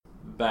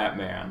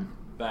Batman.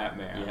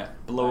 Yeah.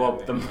 Blow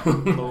up the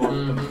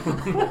moon.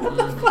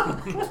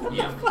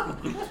 Yeah.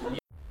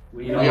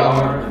 We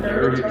are the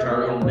Nerd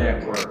Eternal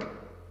Network.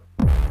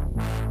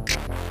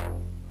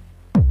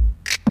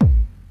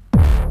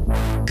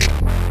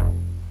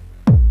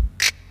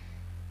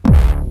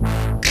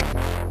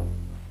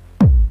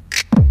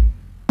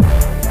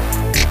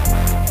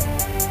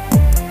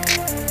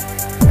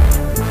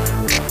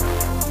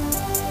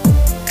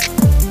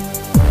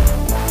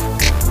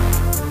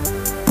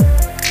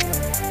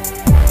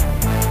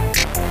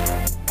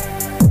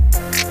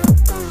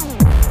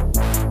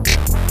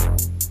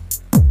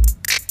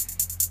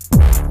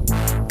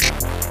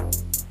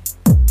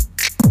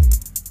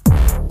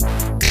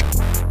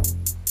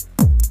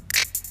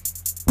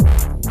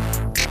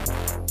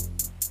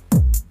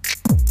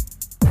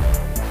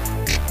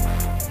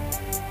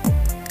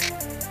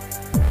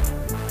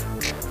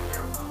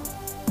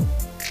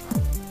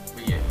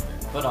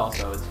 But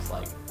also, it's just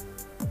like,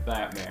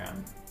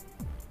 Batman.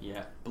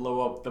 Yeah.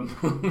 Blow up the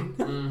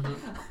moon.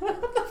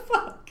 What the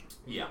fuck?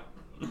 Yeah.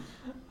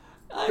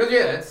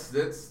 Because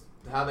that's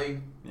how they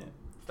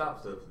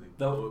stop stuff.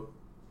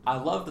 I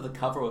loved the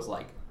cover was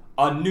like,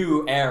 a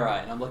new era.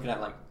 And I'm looking at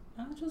it like,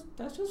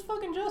 that's just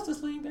fucking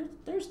Justice League.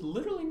 There's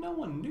literally no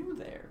one new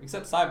there.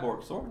 Except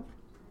Cyborg, sort of.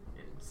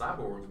 And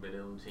Cyborg's been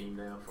on the team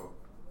now for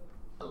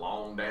a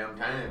long damn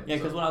time. Yeah,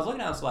 because when I was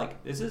looking at it, I was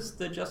like, this is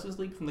the Justice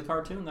League from the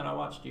cartoon that I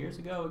watched years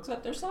ago,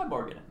 except there's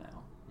Cyborg in it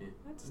now. Yeah.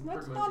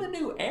 That's not a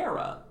new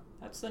era.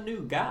 That's a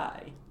new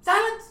guy.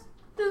 Silence!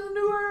 There's a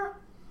new era.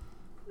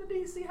 The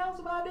DC House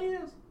of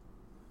Ideas.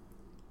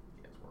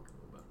 Yeah, it's working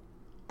a little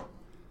bit.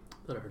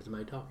 I thought I heard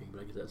somebody talking,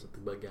 but I guess that's the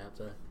bug guy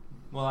outside.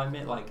 Well, I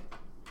meant, like,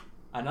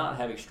 I not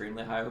have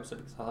extremely high hopes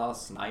because I saw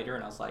Snyder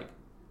and I was like,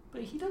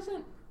 but he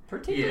doesn't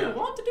particularly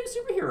want to do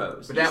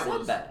superheroes. But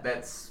He said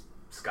that's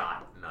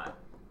Scott, not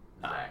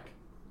Ah. Zack.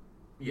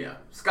 Yeah,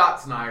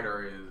 Scott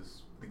Snyder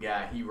is the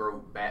guy. He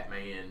wrote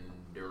Batman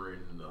during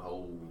the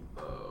whole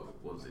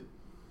what was it?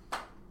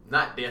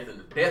 Not Death in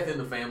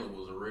the Family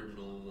was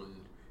original, and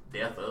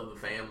Death of the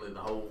Family, the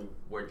whole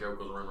where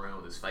Joker's running around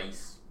with his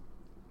face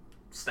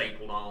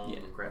stapled on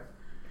and crap.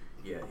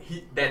 Yeah,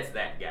 that's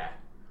that guy.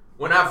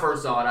 When I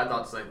first saw it, I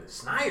thought the same thing.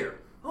 Snyder.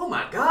 Oh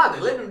my God, they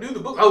let him do the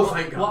book. Oh,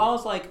 thank God. Well, I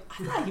was like,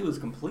 I thought he was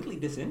completely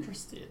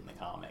disinterested in the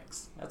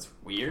comics. That's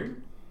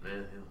weird.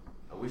 Man,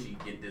 I wish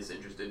he'd get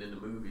disinterested in the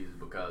movies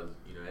because,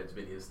 that's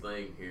been his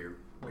thing here.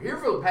 We're here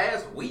for the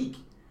past week.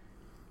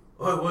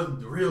 Oh, it wasn't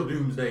the real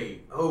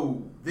Doomsday.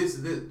 Oh, this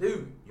is this.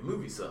 Dude, your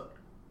movie sucked.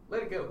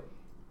 Let it go.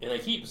 Yeah, they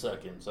keep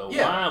sucking, so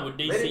Yeah, why would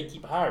DC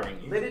keep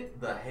hiring you? Let it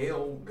the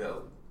hell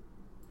go.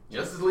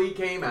 Justice League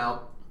came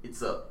out. It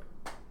sucked.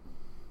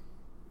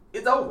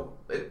 It's over.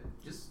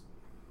 Just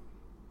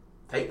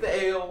take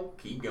the L.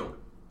 Keep going.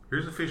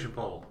 Here's a fishing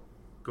pole.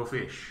 Go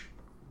fish.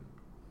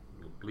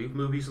 Leave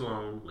movies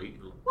alone.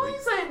 What are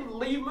you saying?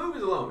 Leave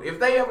movies alone. If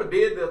they ever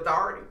did The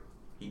Authority,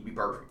 he'd be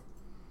perfect.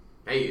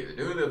 Hey, they're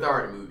doing The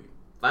Authority movie.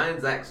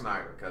 Find Zack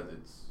Snyder because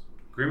it's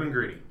Grim and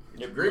gritty.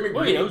 grim and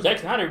Well, gritty. Zack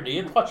Snyder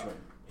did Watchmen.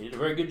 He did a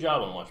very good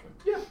job on Watchmen.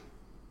 Yeah.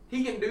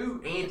 He can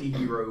do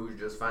anti-heroes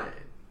just fine.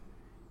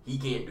 He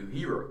can't do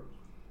heroes.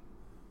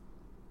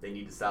 They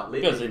need to stop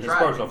living. Because in his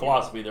personal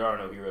philosophy, there are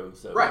no heroes.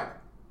 So. Right.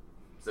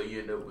 So you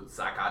end up with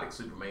psychotic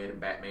Superman and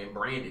Batman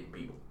branded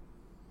people.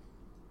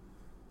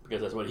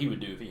 Because that's what he would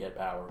do if he had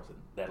powers and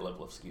that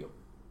level of skill.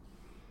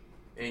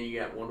 And you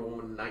got Wonder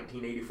Woman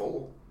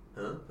 1984.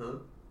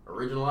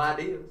 Original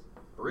ideas.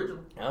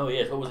 Original. Oh,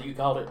 yes. What was it you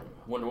called it?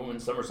 Wonder Woman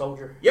Summer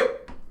Soldier?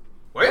 Yep.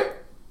 Well,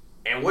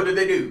 and what did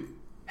they do?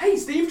 Hey,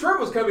 Steve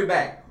Trevor's coming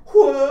back.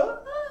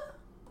 What?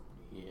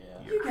 Yeah.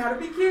 You gotta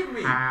be kidding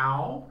me.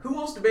 How? Who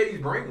wants to bet he's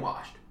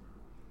brainwashed?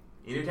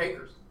 Any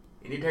takers?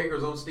 Any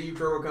takers on Steve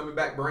Trevor coming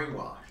back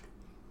brainwashed?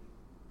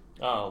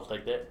 Oh, I'll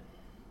take that.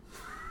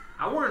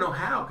 I want to know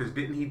how, because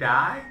didn't he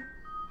die?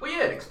 Well,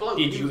 yeah, it exploded.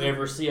 Did you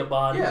ever see a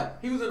body? Yeah,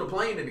 he was in a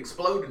plane that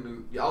exploded.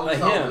 All Like you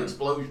saw was him. an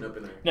explosion up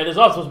in there. Now, there's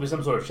also supposed to be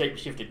some sort of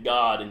shape-shifted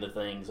god in the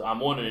things. I'm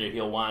wondering if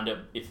it'll wind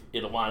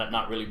up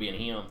not really being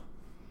him.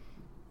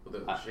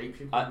 With a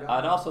shape-shifting I'd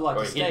guy. also like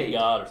Or to a hidden state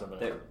god or something.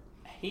 that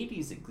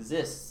Hades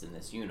exists in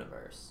this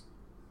universe.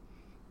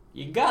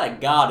 You got a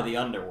god of the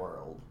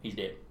underworld. He's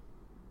dead.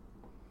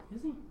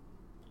 Is he?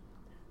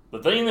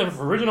 The thing that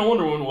the original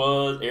Wonder Woman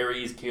was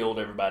Ares killed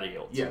everybody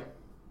else. Yeah.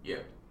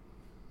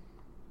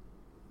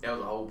 That was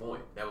the whole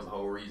point. That was the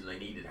whole reason they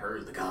needed her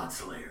as the God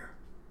Slayer.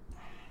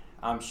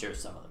 I'm sure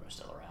some of them are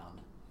still around.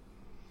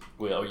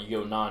 Well, you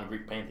go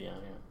non-Greek pantheon,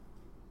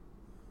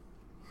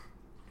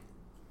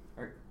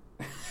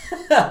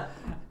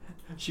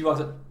 She walks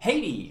up.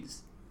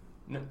 Hades.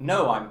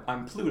 No,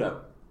 I'm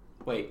Pluto.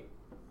 Wait.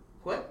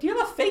 What? Do you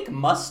have a fake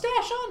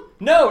mustache on?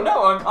 No,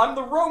 I'm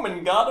the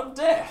Roman god of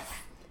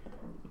death.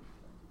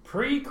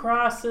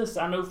 Pre-crisis,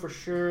 I know for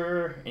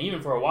sure, and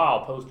even for a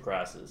while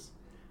post-crisis,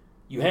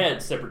 you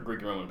had separate Greek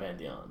and Roman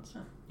pantheons.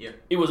 Yeah.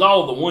 It was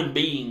all the one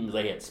beings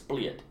they had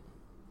split.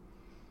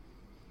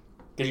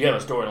 Because you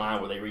have a storyline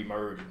where they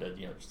remerged,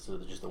 so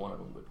there's just the one of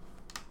them.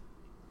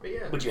 But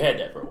yeah. But you had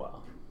that for a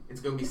while. It's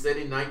going to be set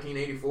in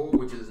 1984,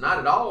 which is not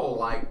at all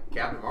like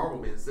Captain Marvel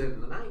being set in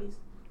the 90s.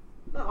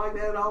 Not like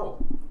that at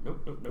all.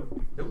 Nope.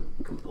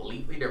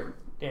 Completely different.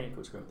 Danny,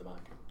 quit screwing with the mic.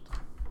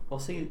 Well,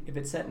 see, if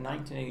it's set in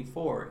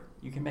 1984,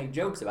 you can make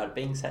jokes about it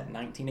being set in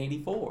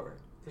 1984.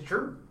 It's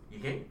true. You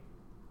can't.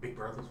 Big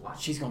Brother's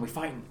watching. She's gonna be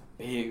fighting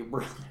Big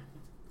Brother.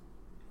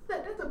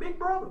 That's a Big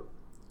Brother.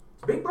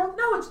 It's Big Brother?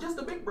 No, it's just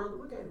a Big Brother.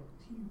 Look at it.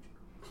 It's huge.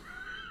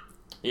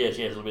 Yeah,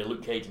 she has a little bit of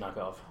Luke Cage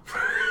knockoff.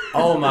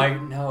 Oh my,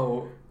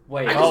 no.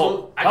 Wait.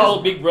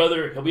 Call Big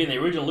Brother. He'll be in the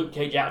original Luke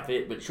Cage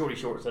outfit, but short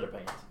set of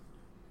pants.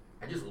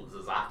 I just want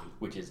Sasaki.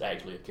 Which is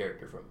actually a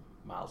character from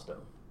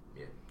Milestone.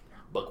 Yeah.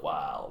 Buck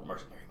Wild,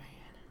 Mercenary Man.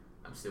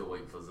 I'm still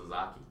waiting for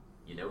Sasaki.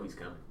 You know he's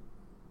coming.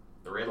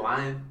 The Red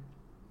Lion.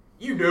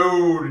 You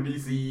know the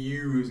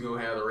DCU is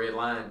going to have the Red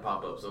Lion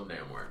pop up some damn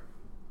where.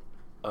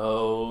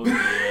 Oh,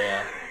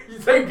 yeah.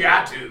 They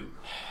got to.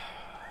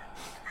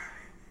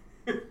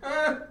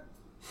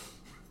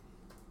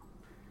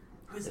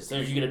 As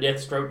soon as you get a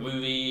Deathstroke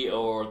movie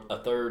or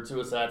a third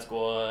Suicide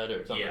Squad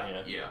or something.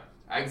 Yeah.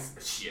 I can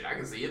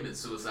see him in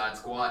Suicide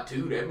Squad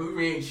too. That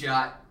movie ain't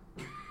shot.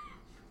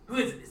 Who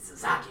is it? It's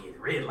Sasaki, the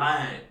Red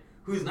Lion,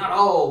 who's not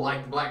all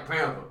like the Black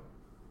Panther.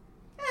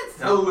 It's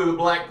totally the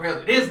Black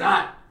Panther. It is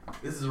not.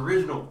 This is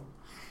original.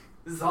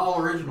 This is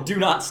all original. Do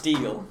not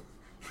steal.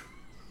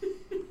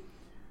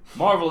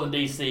 Marvel and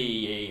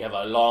DC have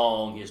a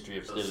long history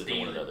of stealing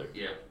one another.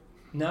 Yeah.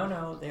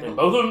 No. And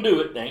both of them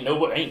do it. Ain't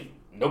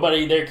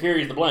nobody there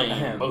carries the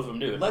blame. Both of them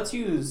do it. Let's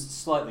use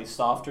slightly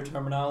softer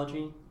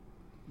terminology.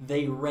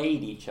 They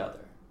raid each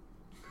other.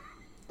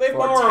 They For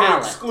borrow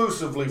talent.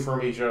 exclusively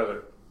from each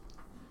other.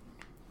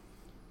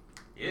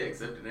 Yeah,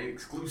 except it ain't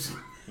exclusive.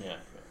 Yeah.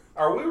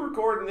 Are we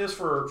recording this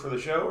for the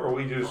show, or are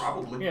we just...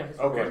 Probably. Yeah.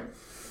 Okay.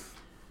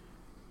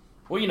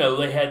 Well,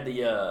 they had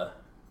the...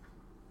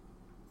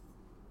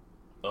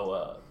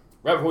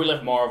 right before we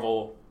left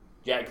Marvel,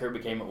 Jack Kirby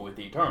came up with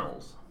the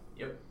Eternals.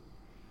 Yep.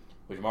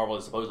 Which Marvel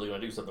is supposedly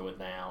going to do something with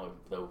now,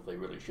 though they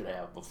really should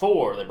have.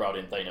 Before they brought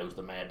in Thanos,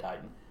 the Mad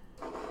Titan,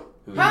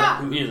 who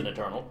is an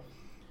Eternal.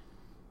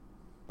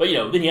 But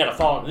then he had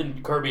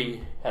then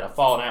Kirby had a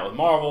falling out with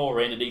Marvel,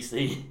 ran to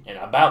DC, and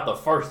about the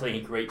first thing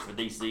he creates for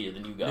DC is the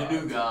New Gods.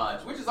 The New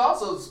Gods, which is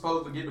also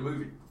supposed to get the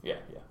movie. Yeah.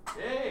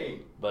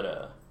 Hey,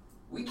 But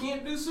we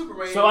can't do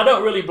Superman. so I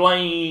don't really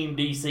blame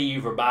DC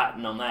for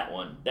biting on that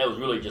one. That was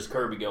really just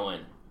Kirby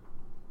going,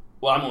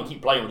 well, I'm going to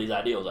keep playing with these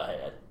ideals I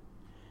had.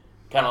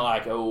 Kind of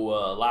like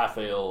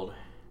Liefeld.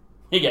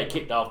 He got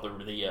kicked off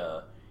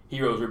the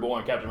Heroes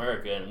Reborn Captain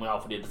America and went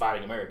off and did the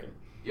Fighting American.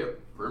 Yep,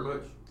 pretty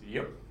much.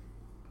 Yep.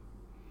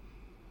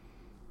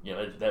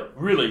 That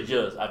really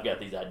just, I've got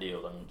these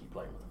ideals, I'm going to keep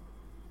playing with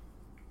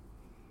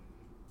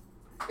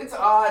them. It's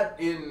odd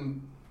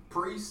in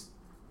Priest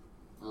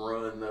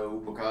run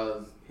though,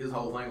 because his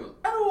whole thing was,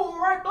 I don't want to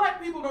write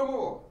black people no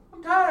more.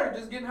 I'm tired of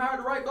just getting hired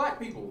to write black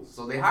people.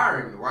 So they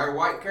hire him to write a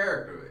white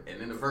character,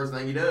 and then the first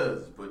thing he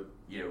does is put,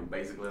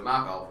 basically a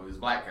knockoff of his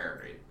black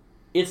character in.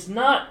 It's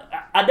not,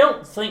 I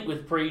don't think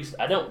with Priest,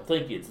 I don't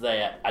think it's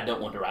that I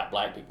don't want to write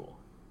black people.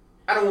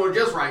 I don't want to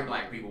just write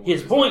black people.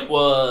 His point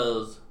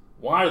was,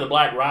 why are the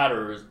black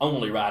writers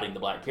only writing the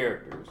black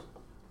characters?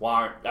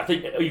 I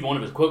think even one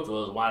of his quotes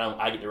was, why don't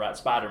I get to write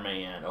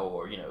Spider-Man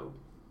or,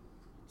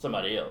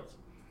 somebody else?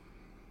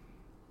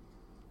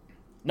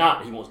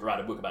 Not he wants to write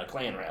a book about a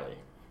Klan rally.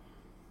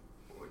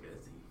 Or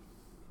does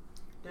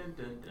he? Dun,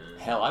 dun, dun.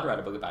 Hell, I'd write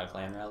a book about a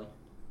Klan rally.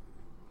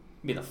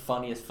 It'd be the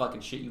funniest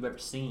fucking shit you've ever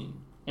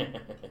seen.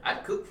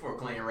 I'd cook for a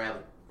Klan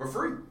rally for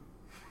free.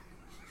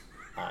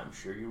 I'm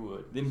sure you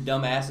would. Them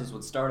dumbasses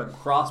would start a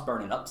cross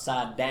burning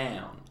upside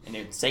down, and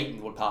then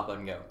Satan would pop up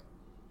and go,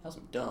 "That's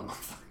some dumb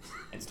motherfuckers,"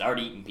 and start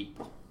eating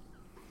people.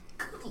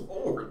 Good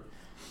lord.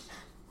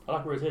 I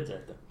like where his head's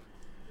at, though.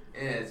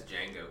 Yeah, it's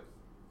Django.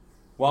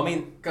 Well, I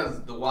mean,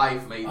 Because the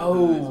wife made the Oh.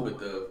 hoods with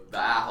the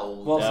eye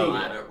holes well, see,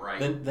 lined up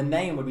right. the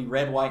name would be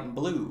red, white, and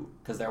blue,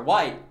 because they're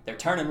white, they're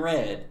turning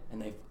red,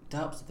 and they've fucked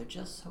up, so they're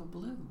just so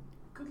blue.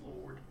 Good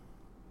lord.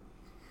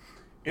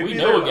 It'd We be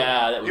know their- a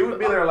guy that was... It would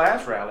be their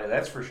last rally,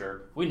 that's for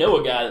sure. We know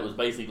a guy that was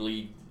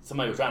basically...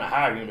 Somebody was trying to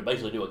hire him to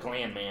basically do a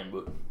Klan Man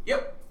book.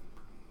 Yep.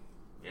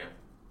 Yeah.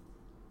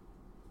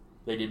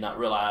 They did not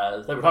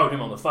realize... They were talking to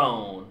him on the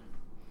phone.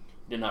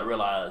 Did not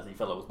realize the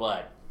fellow was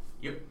black.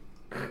 Yep.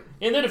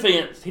 In their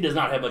defense, he does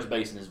not have much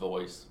bass in his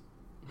voice.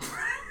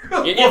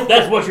 If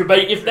that's what you're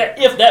if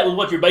that was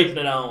what you're basing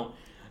it on,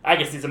 I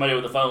can see somebody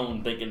with a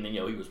phone thinking he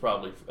was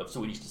probably of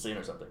Swedish descent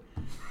or something.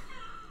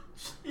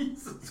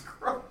 Jesus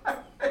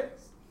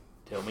Christ.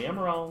 Tell me I'm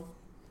wrong.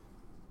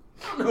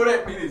 I don't know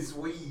that many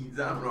Swedes.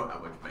 I don't know how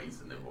much bass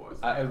in their voice.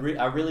 I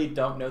really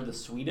don't know the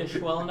Swedish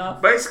well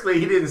enough. Basically,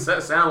 he didn't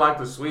sound like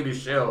the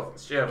Swedish chef.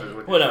 Is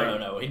what Well, you're saying.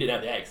 no. He didn't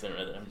have the accent or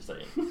anything. I'm just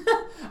saying.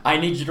 I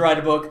need you to write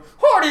a book.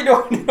 Horty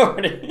dorty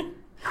dorty.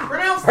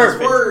 Pronounce Perfect.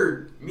 this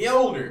word.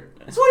 Mjolnir.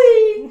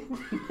 Sweet.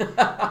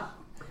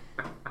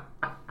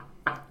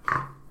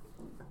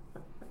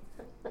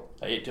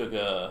 It took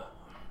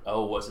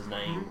what's his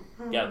name?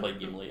 Guy that played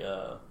Gimli.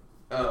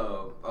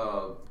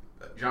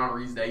 John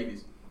Rhys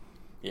Davies.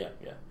 Yeah.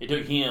 It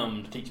took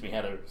him to teach me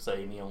how to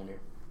say Mjolnir.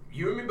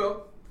 You and me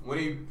both.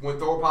 When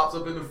Thor pops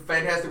up in the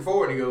Fantastic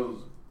Four and he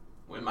goes,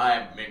 "When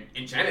my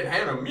enchanted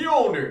hand of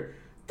Mjolnir,"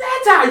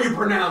 that's how you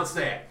pronounce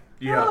that.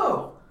 Yeah.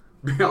 Oh.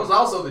 That was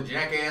also the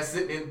jackass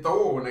sitting in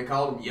Thor when they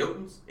called him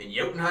Jotuns and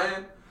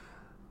Jotunheim.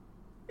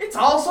 It's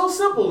all so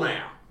simple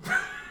now.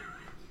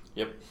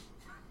 Yep.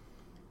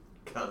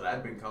 Because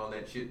I've been calling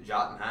that shit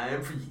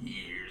Jotunheim for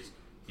years.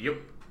 Yep.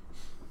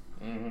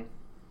 Mm-hmm.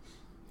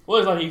 Well,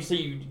 it's like you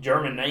see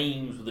German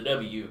names with a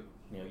W.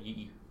 You know,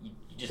 you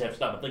just have to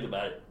stop and think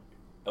about it.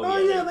 Oh,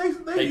 yeah,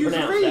 they use a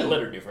pronounce V. that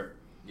letter different.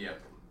 Yeah.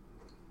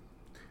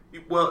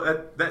 Well,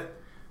 that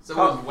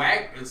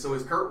So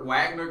is Kurt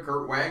Wagner, or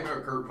Kurt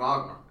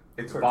Wagner?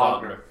 it's Kurt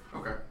Wagner.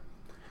 Okay.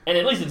 And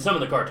at least in some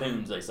of the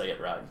cartoons, they say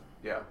it right.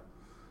 Yeah.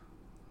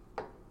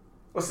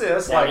 Well, see,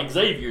 that's Now, like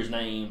Xavier's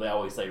name, they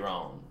always say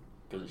wrong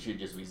because it should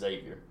just be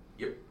Xavier.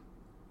 Yep.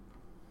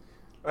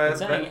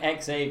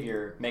 Saying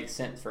Xavier makes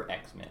sense for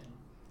X-Men.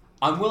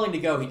 I'm willing to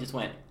go. He just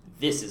went,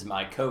 "This is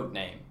my code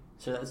name,"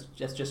 so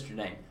that's just your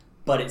name,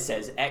 but it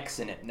says X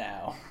in it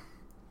now,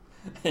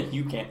 and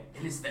you can't.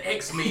 And it's the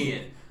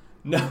X-Men.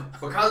 No,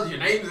 Because your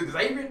name's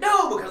Xavier?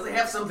 No, because they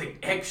have something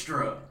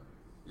extra.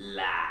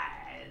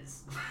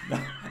 Lies.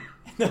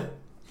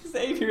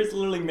 Xavier is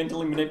literally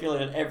mentally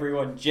manipulated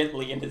everyone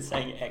gently into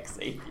saying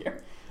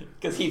Xavier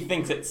because he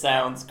thinks it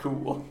sounds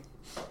cool.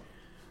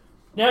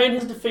 Now, in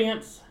his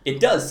defense, It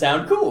does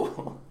sound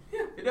cool.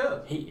 Yeah, it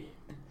does.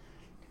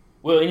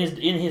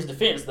 in his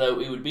defense, though,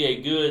 it would be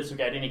a good, so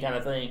got any kind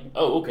of thing.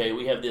 Oh, okay,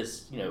 we have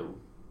this,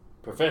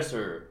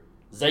 Professor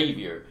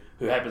Xavier,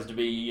 who happens to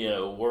be,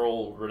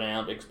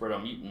 world-renowned expert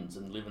on mutants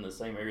and live in the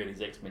same area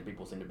these X-Men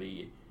people seem to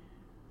be.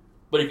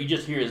 But if you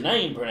just hear his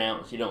name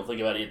pronounced, you don't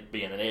think about it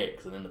being an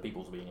X and then the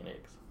people's being an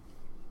X.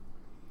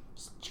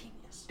 It's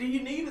genius. Do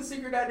you need a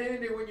secret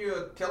identity when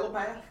you're a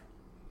telepath?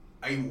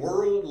 A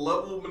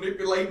world-level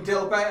manipulating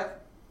telepath?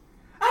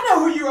 I know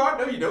who you are.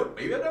 No, you don't.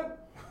 Maybe I don't.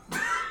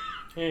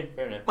 Yeah,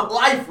 fair enough. My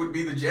life would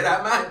be the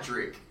Jedi mind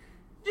trick.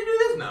 Did you do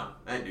this? No,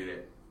 I didn't do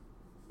that.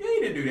 Yeah,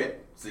 you didn't do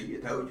that. See, I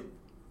told you.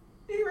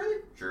 Did you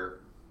really? Sure.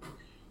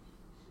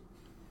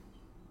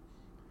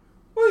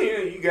 well,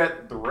 you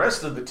got the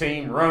rest of the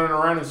team running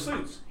around in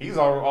suits. He's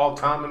all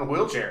time in a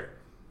wheelchair.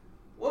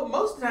 Well,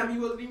 most of the time he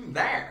wasn't even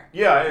there.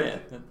 Yeah,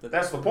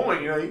 that's the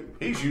point.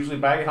 He's usually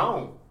back at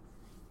home.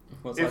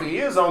 What's If like- he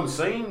is on the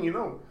scene,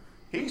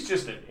 he's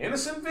just an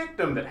innocent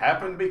victim that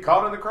happened to be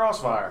caught in the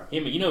crossfire.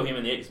 Him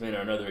and the X-Men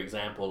are another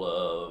example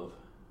of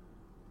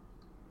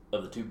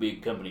the two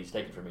big companies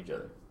taken from each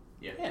other.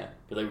 Yeah.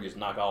 Because they were just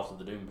knockoffs of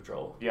the Doom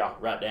Patrol. Yeah.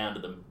 Right down to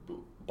the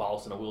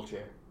boss in a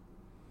wheelchair.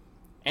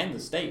 And the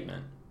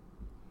statement.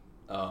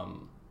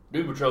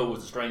 Doom Patrol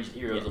was the strangest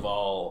heroes of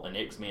all, and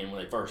X-Men,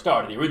 when they first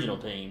started, the original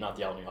team, not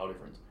the All New All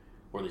Difference,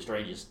 were the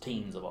strangest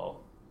teens of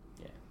all.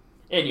 Yeah.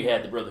 And you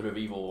had the Brotherhood of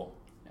Evil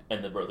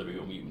and the Brotherhood of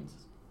Evil Mutants.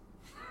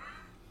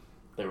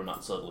 They were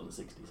not subtle in the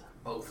 60s.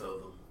 Both of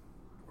them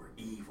were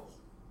evil.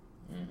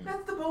 Mm-hmm.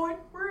 That's the point.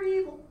 We're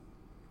evil.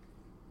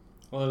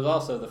 Well, there was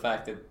also the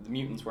fact that the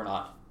mutants were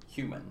not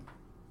human.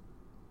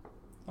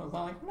 I was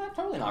like, I'm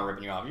totally not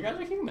ripping you off. You guys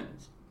are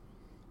humans.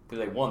 Because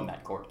they won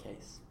that court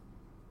case.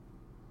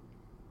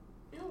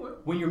 You know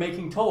what? When you're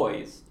making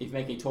toys, if you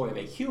make a toy of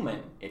a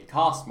human, it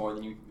costs more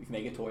than if you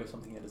make a toy of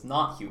something that is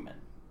not human.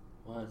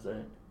 Why is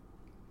that?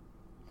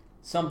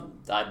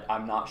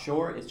 I'm not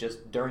sure. It's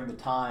just during the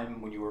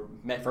time when you were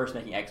first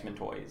making X-Men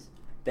toys,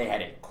 they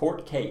had a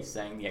court case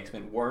saying the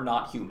X-Men were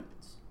not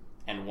humans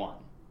and won.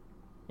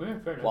 Well,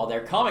 fair enough. While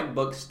their comic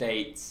book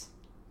states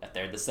that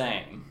they're the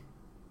same.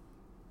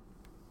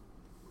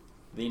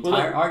 The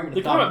entire argument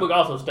the of comic book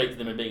also states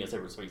them as being a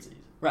separate species.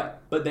 Right,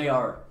 but they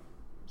are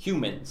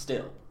human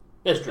still.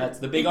 That's true. That's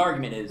the big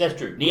argument is... That's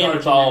true. we are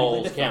genetically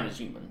Neanderthals different. count as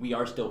human. We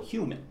are still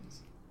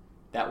humans.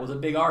 That was a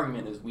big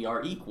argument, is we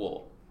are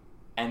equal.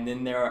 And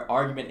then their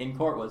argument in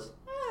court was,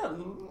 they're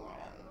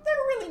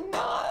really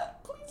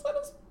not. Please let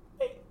us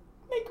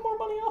make more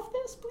money off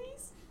this,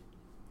 please.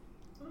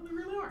 Well, they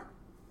really are.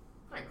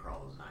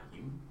 Nightcrawler's not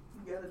human.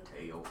 You got a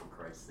tail, for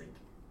Christ's sake.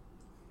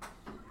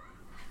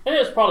 And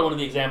that's probably one of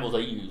the examples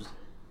they used.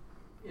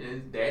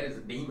 His dad is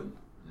a demon.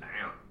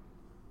 Now.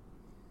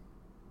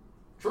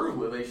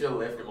 Truly, they should have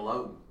left him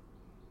alone.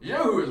 You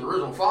know who his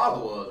original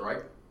father was,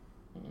 right?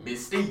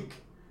 Mystique.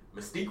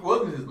 Mystique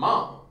wasn't his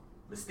mom.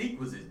 Mystique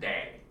was his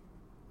daddy.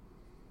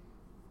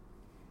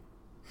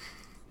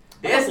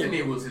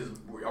 Destiny was his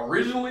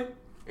originally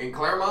in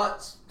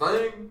Claremont's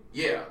thing.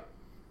 Yeah,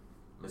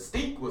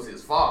 Mystique was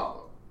his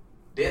father.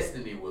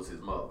 Destiny was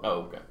his mother.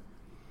 Oh, okay.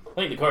 I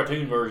think the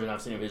cartoon version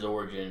I've seen of his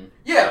origin.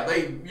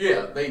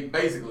 They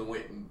basically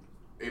went and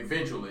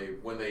eventually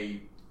when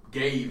they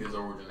gave his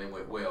origin, they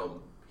went,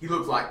 well, he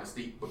looks like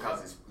Mystique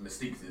because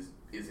Mystique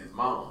is his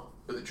mom.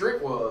 But the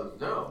trick was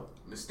no.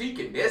 Mystique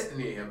and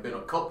Destiny have been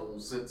a couple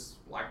since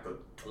like the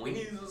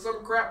 20s or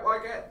some crap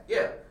like that.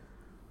 Yeah,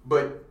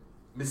 but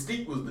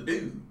Mystique was the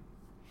dude.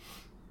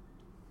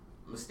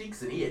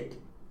 Mystique's an it.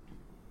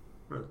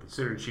 Well,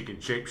 considering she can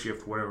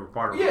shapeshift whatever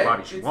part of Yeah, her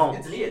body she wants.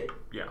 It's an it.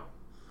 Yeah.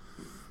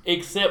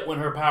 Except when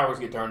her powers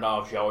get turned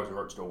off, she always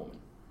reverts to a woman.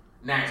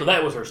 Now, So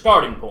that was her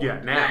starting point.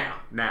 Yeah, now.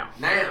 now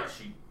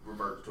she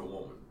reverts to a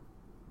woman.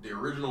 The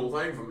original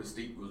thing for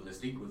Mystique was an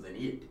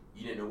it.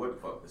 You didn't know what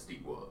the fuck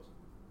Mystique was.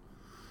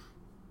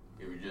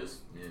 It was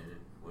just,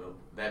 well,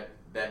 that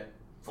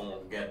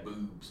form got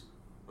boobs.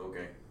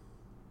 Okay.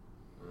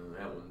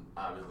 That one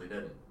obviously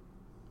doesn't.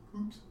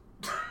 Oops.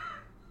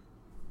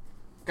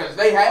 Because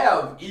they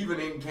have, even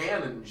in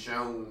canon,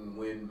 shown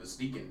when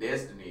Mystique and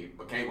Destiny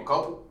became a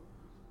couple.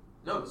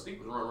 No, Mystique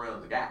was running around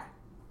as a guy.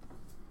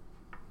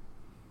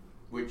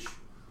 Which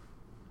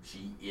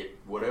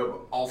whatever,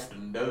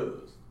 often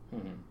does.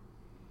 Mm-hmm.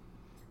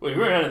 Well, if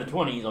you were around in the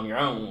 20s on your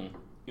own,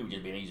 it would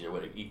just be an easier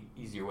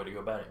way to go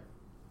about it.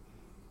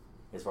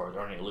 As far as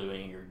earning a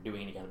living or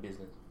doing any kind of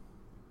business.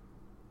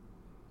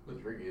 But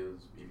the trick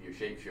is, if you're a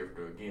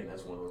shapeshifter, again,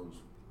 that's one of those,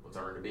 let's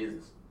earn the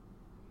business.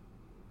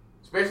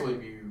 Especially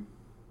if you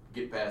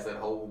get past that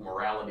whole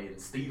morality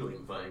and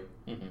stealing thing.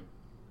 Mm-hmm.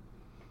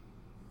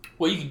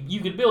 Well,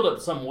 you could build up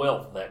some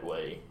wealth that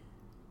way.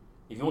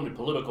 If you wanted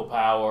political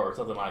power or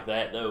something like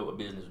that, though, a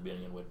business would be a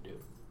good way to do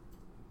it.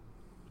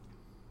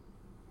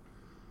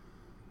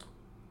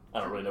 I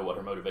don't really know what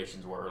her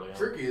motivations were early on. The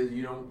trick is,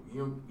 you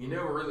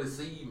never really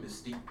see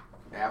Mystique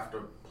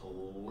after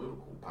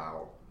political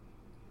power.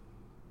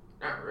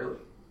 Not really.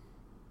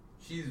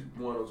 She's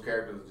one of those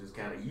characters that's just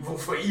kind of evil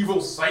for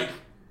evil's sake.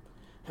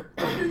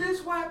 Do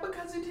this, why?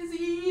 Because it is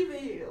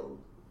evil.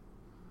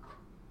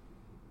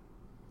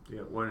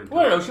 Yeah, Well, I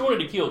don't know. She wanted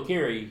to kill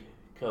Kerry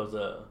because,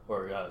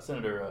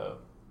 Senator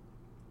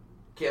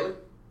Kelly?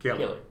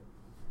 Kelly.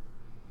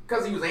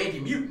 Because he was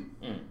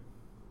anti-mutant. Mm.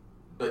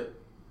 But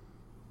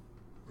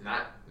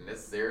not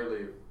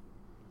necessarily,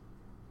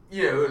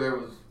 there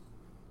was,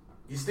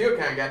 you still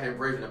kind of got the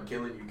impression I'm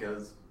killing you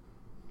because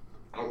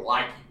I don't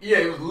like you. Yeah,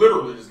 it was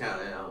literally just kind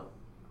of, I don't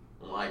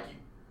like you.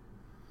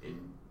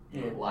 And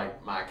you don't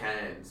like my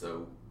kind,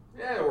 so,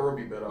 the world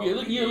would be better off.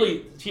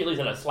 She at least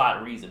had a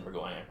slight reason for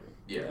going after him.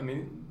 Yeah. I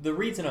mean, the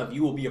reason of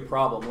you will be a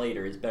problem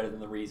later is better than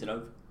the reason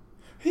of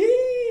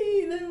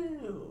he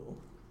no.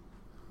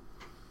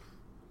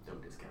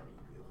 Don't discount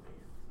evil, man.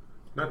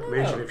 Not to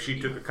mention, if she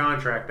took a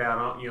contract out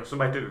on,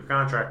 somebody took a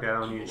contract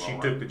out on you and she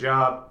took the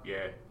job,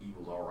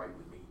 Evil's all right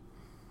with me.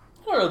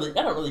 I don't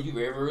know that you've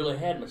ever really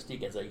had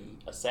Mystique as a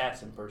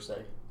assassin per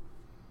se.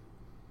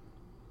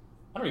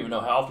 I don't even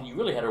know how often you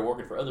really had her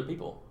working for other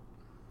people.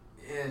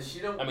 Yeah, she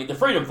don't. I mean, the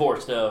Freedom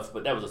Force stuff,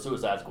 but that was a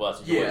Suicide Squad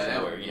situation. She's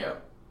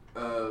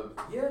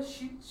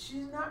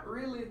not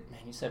really.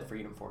 Man, you said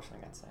Freedom Force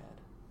and I got sad.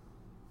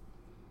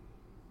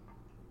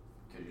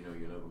 Because you'll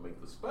never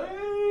make the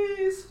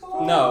Space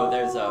Force. No,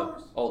 there's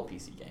a old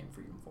PC game,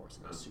 Freedom Force,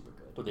 and it's super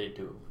good. But they did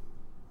too.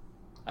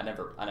 I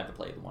never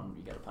played the one where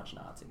you got to punch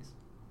Nazis.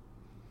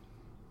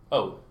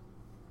 Oh,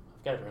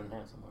 I've got it around the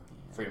house somewhere.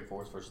 Yeah. Freedom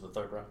Force versus the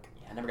Third Reich.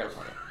 Yeah, I never got to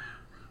play it.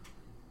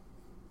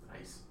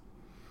 Nice.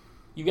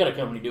 You got a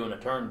company doing a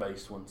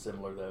turn-based one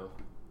similar though.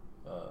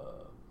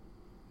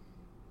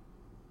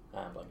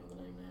 I'm blanking on the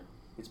name now.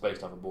 It's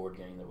based off a board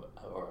game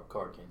or a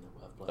card game that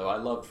I've played. So I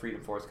loved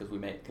Freedom Force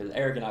because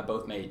Eric and I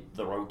both made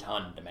the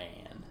Rotund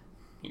Man.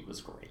 He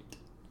was great.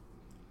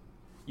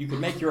 You could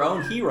make your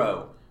own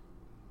hero,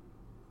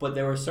 but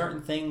there were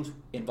certain things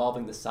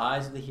involving the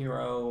size of the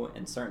hero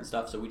and certain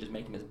stuff, so we just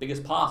make him as big as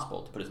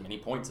possible to put as many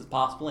points as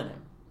possible in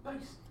him.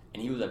 Nice.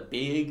 And he was a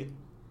big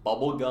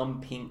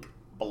bubblegum pink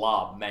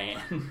blob man.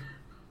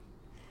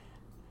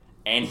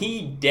 And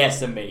he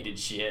decimated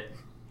shit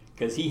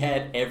because he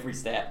had every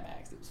stat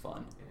max. It was fun.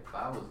 And if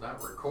I was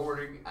not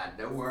recording, I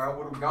know where I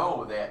would have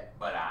gone with that,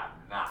 but I'm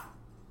not.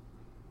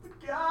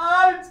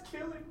 God, it's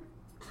killing me.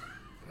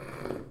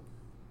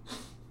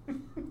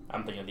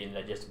 I'm thinking of the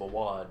indigestible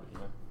wad,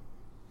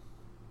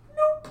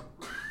 Nope.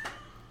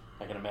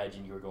 I can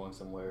imagine you were going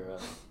somewhere.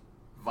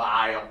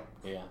 Vile.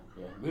 Yeah.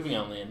 Moving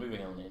on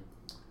then.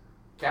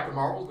 Captain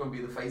Marvel's going to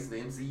be the face of the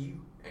MCU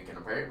and can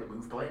apparently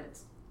move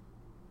planets.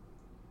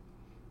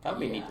 That would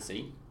be neat to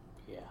see.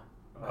 Yeah.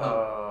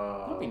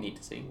 That would be neat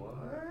to see.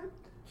 What?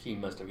 She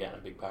must have gotten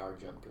a big power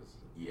jump because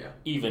Yeah.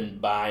 even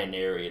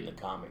Binary in the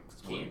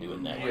comics wasn't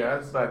doing that. Yeah, I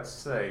was about to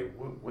say,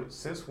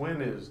 since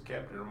when is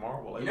Captain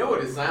Marvel? You know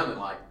what it sounded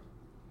like?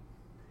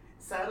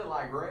 It sounded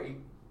like Ray.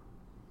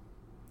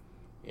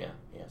 Yeah.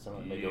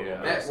 Something may go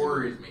wrong. That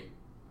worries me.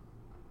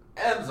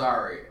 I'm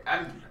sorry.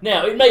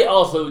 Now, it may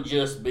also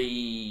just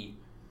be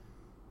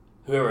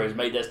whoever has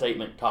made that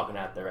statement talking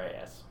out their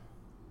ass.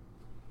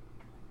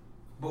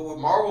 But with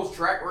Marvel's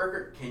track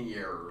record, can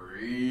you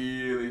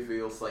really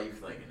feel safe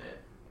thinking that?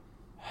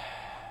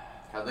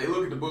 Because they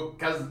look at the book,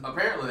 because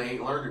apparently they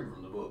ain't learning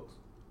from the books.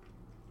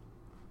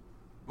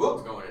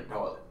 Books going in the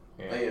toilet.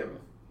 Yeah. They have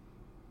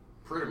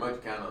pretty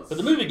much kind of. But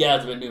the movie guys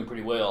have been doing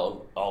pretty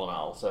well, all in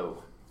all,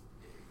 so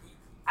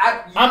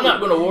I'm not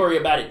going to worry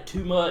about it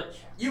too much.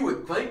 You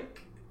would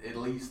think at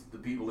least the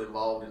people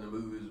involved in the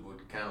movies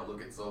would kind of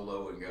look at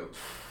Solo and go,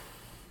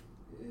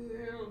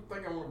 I don't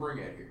think I want to bring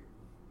that here.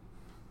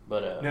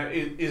 But Now,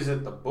 is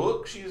it the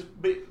book she's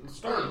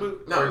starting?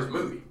 No, it's a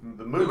movie.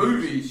 The The movie.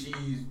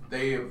 movie,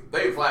 they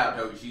have flat out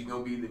told you she's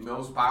gonna be the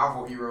most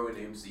powerful hero in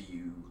the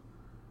MCU.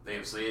 They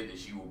have said that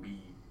she will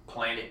be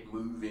planet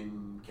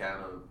moving,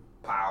 kind of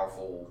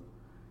powerful,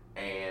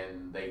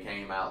 and they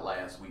came out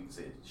last week and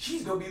said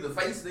she's gonna be the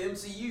face of the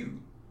MCU.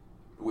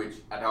 Which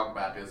I talked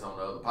about this on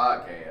the other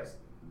podcast.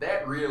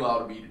 That really ought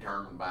to be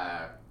determined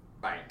by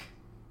bank.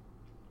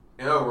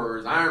 In other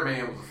words, Iron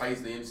Man was the face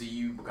of the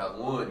MCU because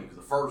one, he was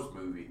the first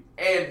movie,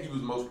 and he was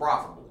the most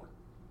profitable one.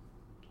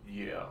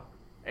 Yeah.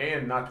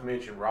 And not to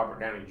mention, Robert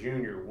Downey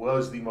Jr.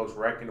 was the most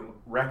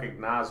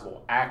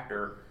recognizable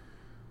actor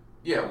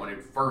Yeah, when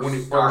it first When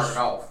it started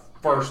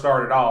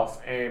started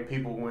off, and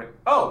people went,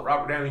 "Oh,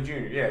 Robert Downey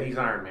Jr. Yeah, he's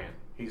Iron Man.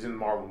 He's in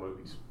Marvel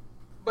movies."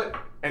 But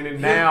And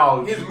then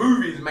now, his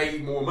movies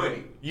made more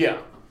money. yeah,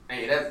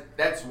 And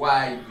that's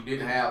why you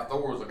didn't have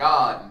Thor as a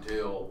god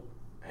until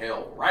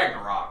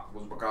Ragnarok,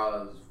 was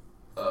because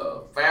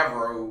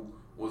Favreau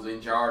was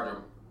in charge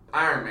of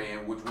Iron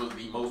Man, which was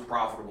the most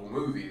profitable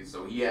movie,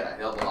 so he had a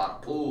hell of a lot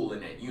of pull in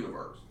that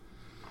universe.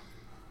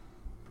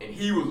 And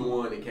he was the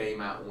one that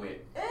came out and went,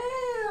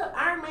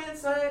 Iron Man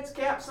science,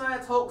 Cap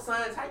science, Hulk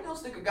science, how you gonna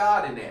stick a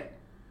god in that?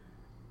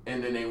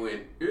 And then they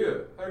went, yeah,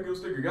 how you gonna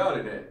stick a god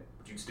in that?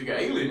 But you can stick an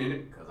alien in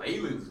it, because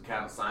aliens is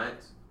kind of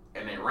science,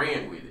 and they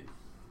ran with it.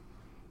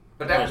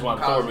 But that's why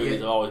the Thor because he movies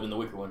had- have always been the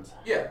weaker ones.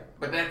 yeah,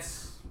 but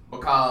that's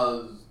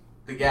because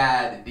the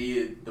guy that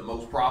did the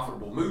most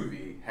profitable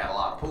movie had a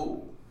lot of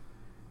pull.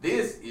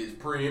 This is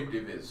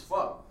preemptive as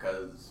fuck,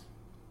 because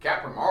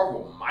Captain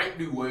Marvel might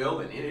do well,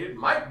 and it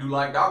might do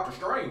like Doctor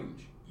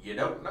Strange. You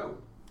don't know.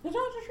 Did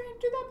Doctor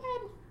Strange do that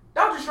bad?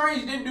 Doctor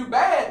Strange didn't do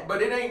bad,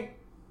 but it ain't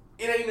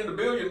in the $1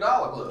 billion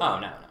club. Oh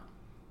no.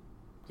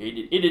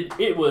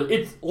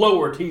 It's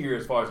lower tier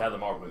as far as how the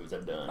Marvel movies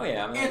have done. Oh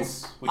yeah. I mean,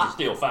 It's which is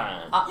still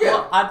fine.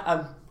 Yeah.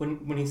 Well,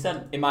 when he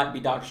said it might be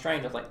Doctor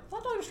Strange, I was like, I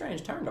thought Doctor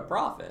Strange turned a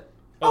profit.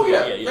 oh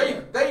yeah,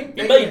 yeah. They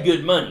He made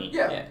good money.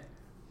 Yeah. Yeah.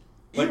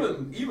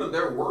 Even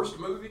their worst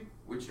movie,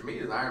 which to me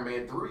is Iron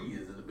Man 3,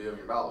 is in the $1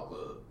 billion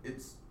club.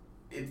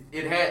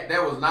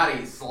 That was not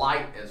a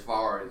slight as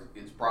far as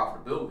its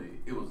profitability.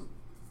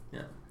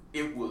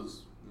 It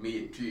was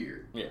mid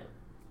tier. Yeah.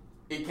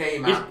 It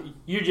came out.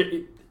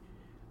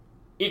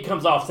 It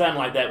comes off sounding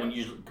like that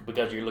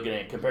because you're looking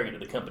at comparing it to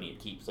the company it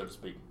keeps, so to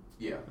speak.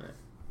 Yeah.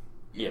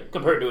 Yeah.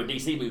 Compared to a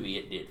DC movie,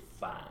 it did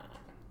fine.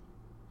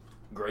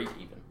 Great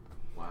even.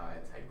 Wow,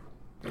 that's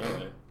hateful.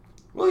 Yeah.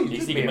 well, he's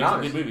just DC can being make some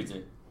honest. good movies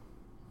in.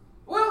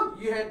 Well,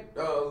 you had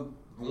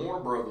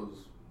Warner Brothers,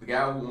 the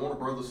guy with Warner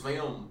Brothers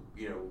Film,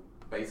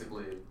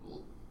 basically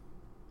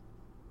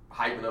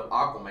hyping up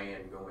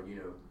Aquaman, going,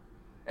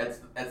 that's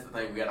the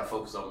thing, we got to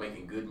focus on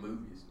making good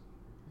movies.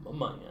 My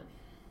man.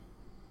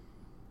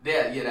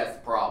 Yeah, that's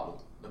the problem.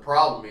 The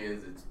problem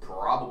is it's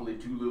probably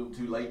too little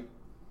too late,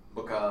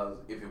 because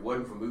if it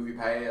wasn't for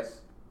MoviePass,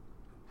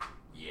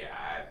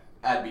 yeah,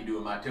 I'd be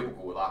doing my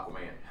typical with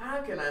Aquaman.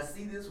 How can I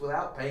see this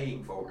without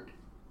paying for it?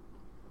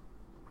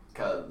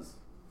 Because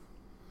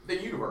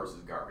the universe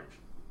is garbage.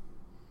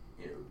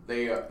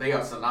 They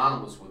are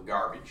synonymous with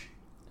garbage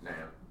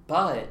now.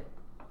 But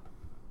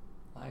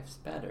life's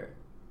better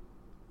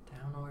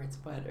down where it's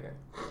wetter,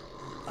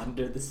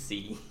 under the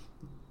sea.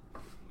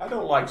 I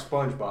don't like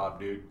SpongeBob,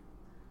 dude.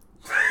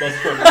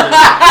 That's perfect.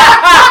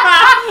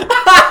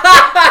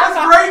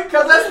 That's great,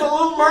 because that's the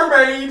Little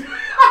Mermaid.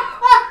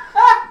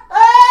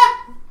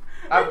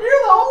 And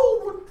you're the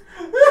old one.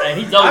 And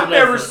he's old I've enough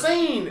never for-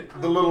 seen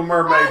the Little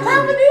Mermaid I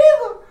haven't movie.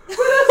 either, but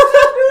I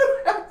still do.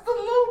 That's the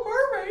Little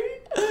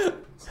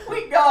Mermaid.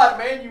 Sweet God,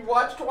 man, you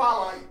watch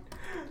Twilight.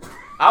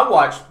 I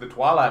watched the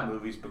Twilight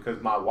movies because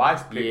my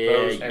wife picked Yeah,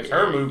 those as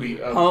her yeah, movie.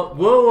 yeah. Of,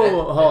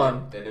 Whoa, hold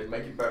on. That didn't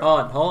make it better.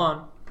 Hold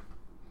on.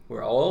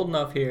 We're all old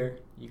enough here.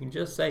 You can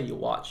just say you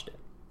watched it.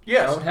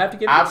 yes, Don't have to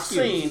give an I've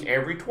excuse. seen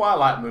every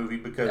Twilight movie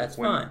because That's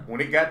when, fine. when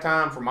it got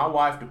time for my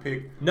wife to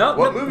pick No,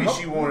 what no, movie no.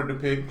 she wanted to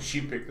pick, she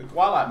picked the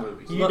Twilight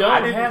movies. You I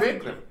don't didn't have pick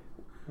to. them.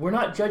 We're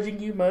not judging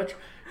you much.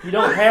 You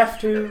don't have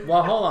to.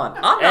 Well, hold on.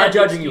 I'm not Add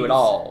judging you excuse. at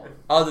all.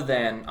 Other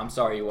than, I'm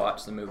sorry you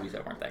watched the movies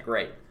that weren't that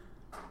great.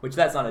 Which,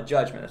 that's not a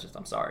judgment. That's just,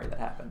 I'm sorry that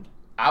happened.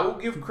 I will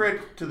give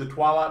credit to the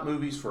Twilight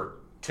movies for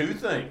two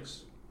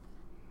things.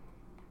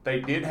 They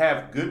did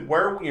have good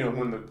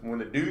when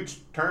the dudes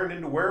turned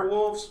into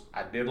werewolves,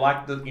 I did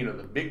like the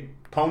big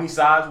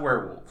pony-sized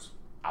werewolves.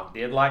 I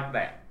did like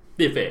that.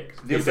 The effects.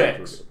 The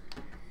effects.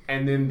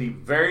 And then the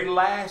very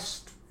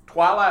last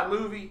Twilight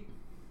movie,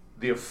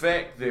 the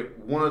effect that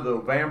one of the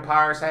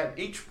vampires had,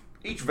 each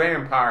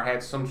vampire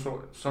had some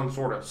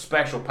sort of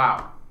special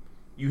power.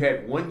 You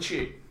had one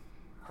chick.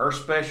 Her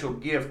special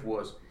gift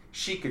was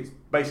she could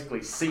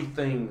basically see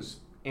things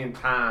in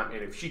time,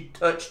 and if she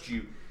touched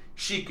you,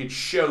 she could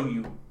show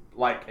you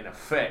like an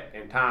effect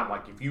in time.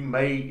 Like if you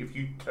made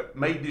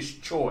this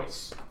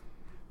choice,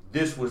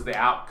 this was the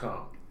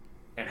outcome,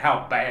 and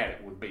how bad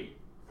it would be,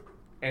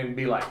 and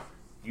be like,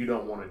 you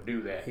don't want to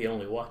do that. He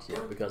only watched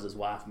it because his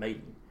wife made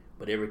him.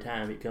 But every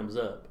time it comes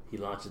up, he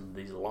launches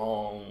these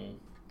long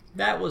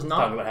That was not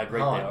Talking about how great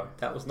they long. are.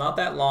 That was not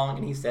that long,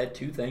 and he said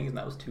 2 things, and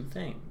that was 2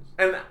 things.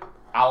 And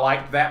I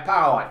liked that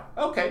power. Like,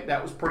 okay,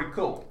 that was pretty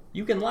cool.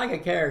 You can like a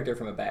character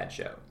from a bad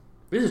show.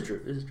 This is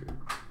true.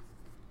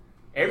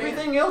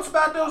 Everything else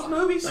about those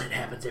movies, But it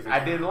happens every I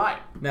time. didn't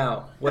like.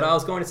 Now, what I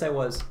was going to say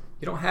was,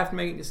 you don't have to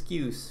make an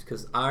excuse,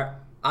 because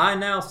I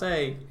now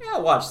say, yeah, I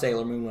watched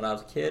Sailor Moon when I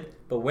was a kid,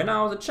 but when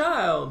I was a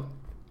child,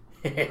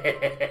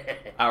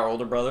 our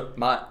older brother,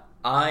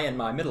 I and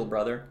my middle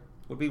brother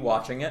would be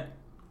watching it.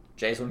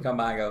 Jason would come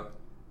by and go,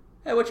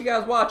 hey, what you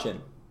guys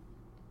watching?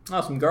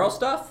 Oh, some girl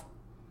stuff?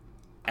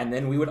 And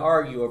then we would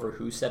argue over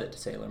who said it to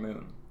Sailor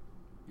Moon.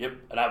 Yep,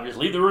 and I would just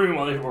leave the room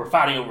while they were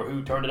fighting over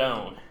who turned it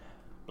on.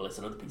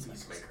 Listen to the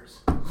peacemakers. Peacemakers.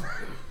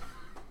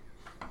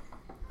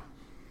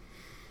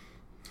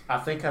 I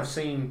think I've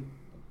seen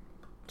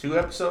 2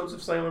 episodes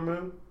of Sailor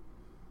Moon.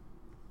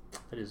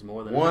 That is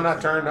more than One I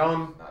turned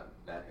on Not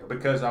that helpful.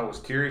 because I was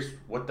curious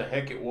what the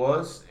heck it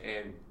was,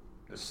 and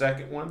the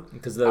second one,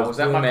 Because I those was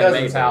at my Boom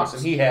cousin's anime house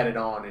babes, and he had it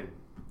on, and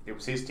it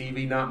was his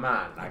TV, not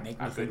mine. they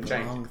make I me couldn't think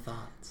change wrong it.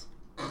 thoughts.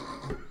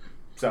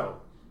 So,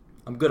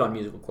 I'm good on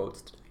musical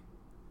quotes today.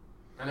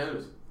 I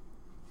noticed.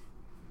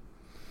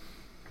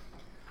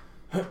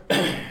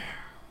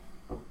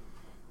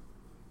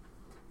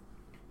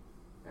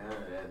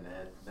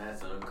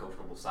 That's an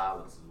uncomfortable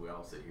silence as we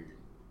all sit here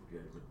in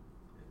judgment.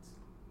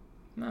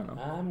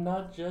 No. I'm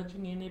not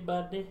judging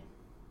anybody.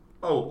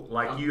 oh,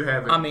 like you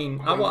haven't. I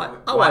mean, I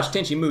watched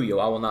Tenchi Muyo.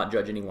 I will not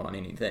judge anyone on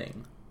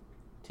anything.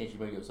 Tenchi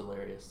Muyo's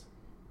hilarious.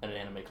 And an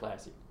anime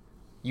classic.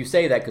 You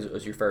say that because it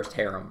was your first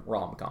harem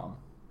rom-com.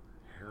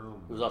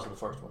 It was also the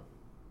first one.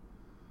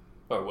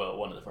 Or, well,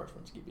 one of the first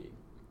ones to get big.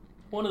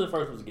 One of the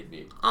first ones to get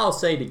big. I'll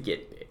say to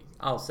get big.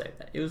 I'll say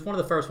that. It was one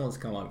of the first ones to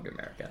come over to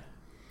America.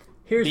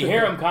 Here's The the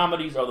harem thing.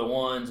 comedies are the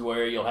ones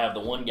where you'll have the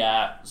one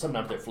guy,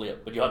 sometimes they're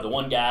flipped, but you'll have the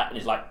one guy and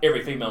it's like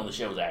every female in the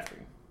show is after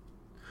him.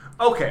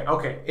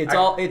 Okay.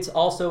 It's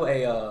also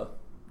a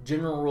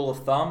general rule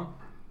of thumb.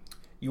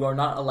 You are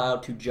not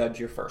allowed to judge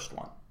your first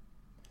one.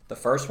 The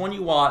first one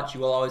you watch,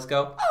 you will always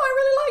go, oh, I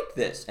really liked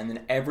this. And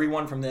then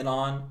everyone from then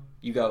on,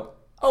 you go,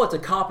 oh, it's a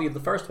copy of the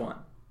first one.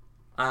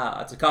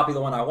 It's a copy of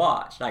the one I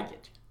watched. I get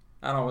you.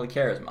 I don't really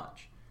care as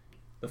much.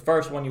 The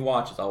first one you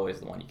watch is always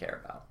the one you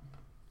care about.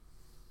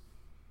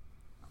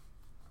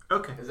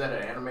 Okay. Is that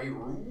an anime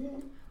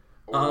rule?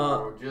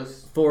 Or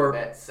just for-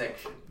 that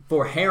section?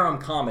 For harem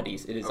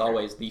comedies, it is Okay.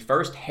 always the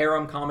first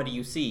harem comedy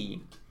you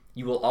see,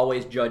 you will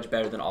always judge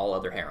better than all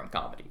other harem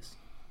comedies.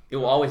 It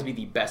will always be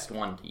the best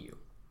one to you.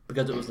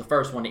 Because it was the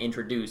first one to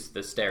introduce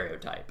the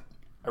stereotype.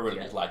 I really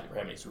just liked it for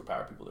how many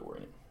superpower people there were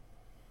in it.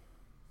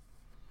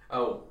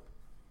 Oh,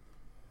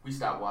 we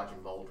stopped watching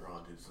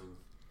Voltron too soon.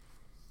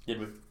 Did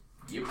we?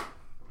 Yep.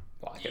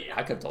 Well, Yeah.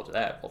 I could have told you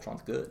that.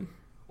 Voltron's good.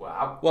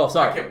 Well,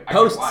 Sorry. I kept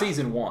Post watching.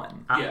 season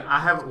 1. Yeah.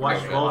 I haven't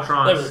watched Okay.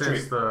 Voltron That was a since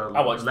treat. the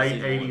I watched the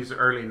late season 80s,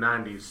 early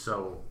 90s,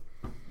 so.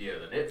 Yeah,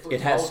 the Netflix.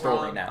 It has Voltron,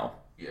 story now.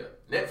 Yeah,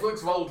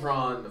 Netflix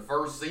Voltron, the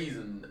first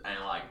season, and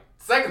like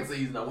second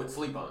season, I went to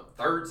sleep on it.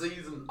 Third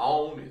season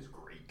on is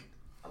great.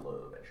 I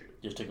love that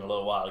shit. Just took them a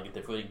little while to get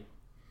their footing.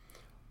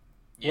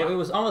 Yeah. Well, it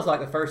was almost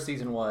like the first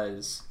season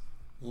was,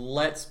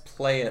 let's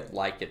play it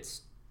like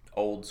it's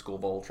old school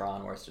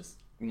Voltron, where it's just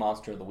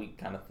Monster of the Week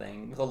kind of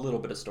thing, with a little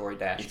bit of story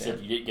dashed Except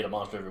in. you didn't get a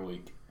monster every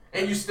week.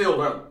 And you still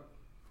don't.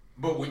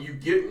 But when you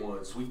get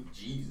one, sweet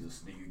Jesus,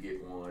 do you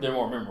get one? They're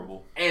more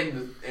memorable.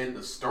 And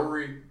the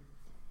story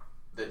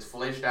that's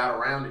fleshed out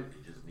around it,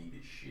 it just neat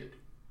as shit.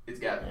 It's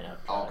got Yeah,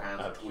 all I'll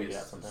kinds have of to check it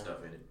out twists and sometime.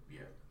 stuff in it.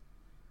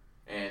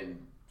 Yeah.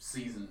 And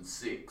season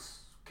 6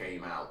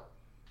 came out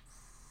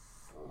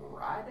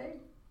Friday?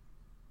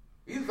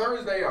 Either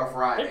Thursday or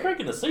Friday. They're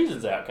cranking the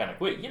seasons out kind of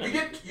quick. You know, You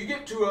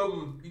get two of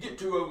them. You get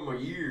 2 of them a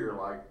year.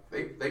 Like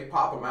they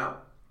pop them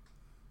out.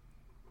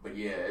 But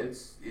yeah,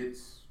 it's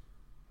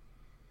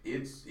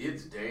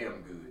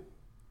damn good.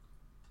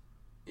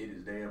 It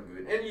is damn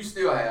good. And you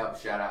still have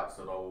shout outs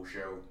to the old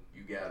show.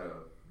 You got a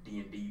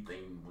D&D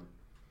theme one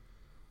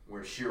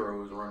where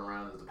Shiro is running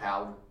around as the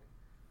paladin.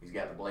 He's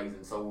got the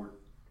blazing sword,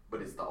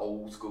 but it's the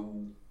old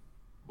school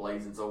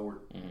blazing sword.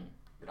 Mhm.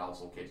 It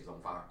also catches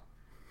on fire.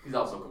 He's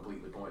also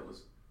completely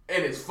pointless.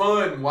 And it's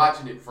fun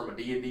watching it from a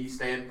D&D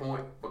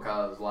standpoint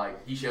because,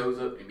 like, he shows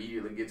up,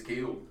 immediately gets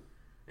killed,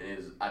 and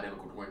his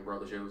identical twin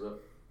brother shows up.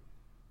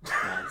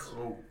 nice.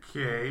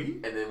 Okay.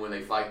 And then when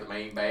they fight the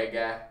main bad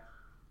guy,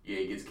 yeah,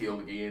 he gets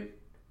killed again,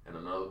 and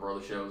another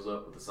brother shows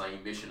up with the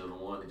same mission of the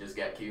one that just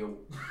got killed.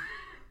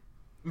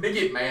 They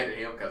get mad at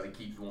him because he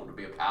keeps wanting to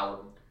be a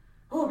paladin.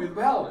 I want to be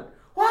the paladin.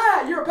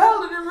 Why? You're a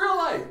paladin in real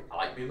life. I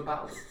like being the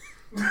paladin.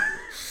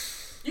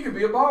 You could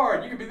be a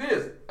bard. You could be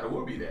this. I don't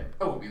want to be that.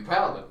 I want to be the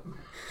paladin.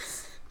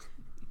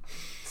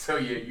 So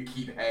yeah, you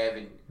keep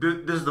having.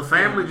 Does the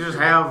family just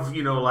have,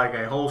 like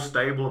a whole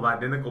stable of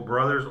identical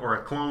brothers or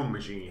a clone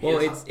machine?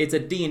 Well, Yes. it's a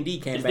D&D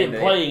campaign. been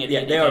playing a yeah,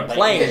 D&D they are campaign.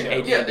 playing Yeah, a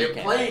Yeah, D&D they're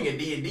campaign. playing a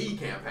D&D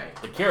campaign.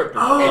 The character.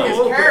 Oh, And his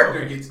okay, character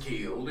okay. gets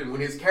killed, and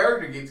when his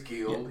character gets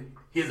killed,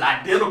 his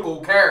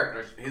identical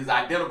character, his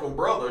identical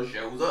brother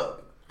shows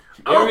up.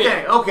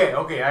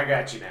 Okay, I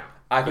got you now.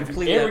 I If you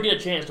completely. ever get a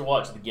chance to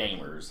watch The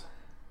Gamers,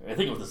 I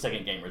think it was the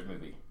second Gamers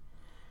movie,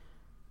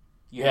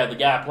 you have the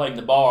guy playing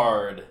the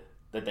bard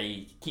that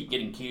they keep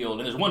getting killed,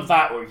 and there's one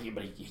fight where he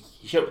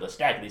showed up with a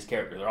stack of these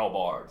characters. They're all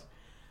bards.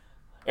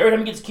 Every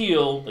time he gets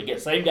killed, the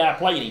same guy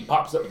playing him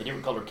pops up with a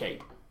different colored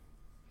cape.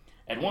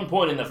 At one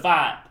point in the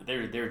fight,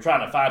 they're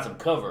trying to find some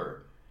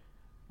cover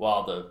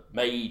while the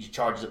mage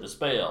charges up the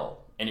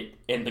spell, and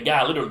the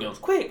guy literally goes,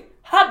 "Quick,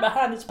 hide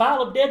behind this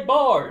pile of dead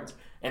bards!"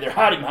 And they're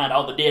hiding behind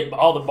all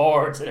the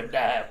bards that have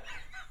died.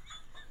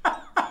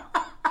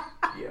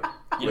 Yeah.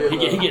 You know,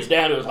 he gets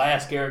down to his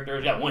last character.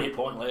 He's got one hit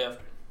point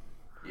left,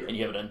 Yeah. and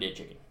you have an undead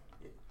chicken.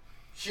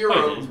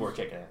 Shiro's, It's worth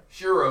checking out.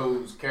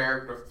 Shiro's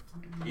character,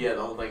 the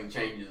only thing that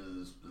changes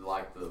is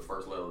like the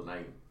first letter of the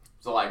name.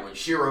 So like when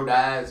Shiro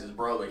dies, his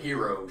brother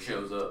Hiro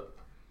shows up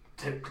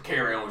to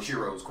carry on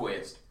Shiro's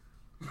quest.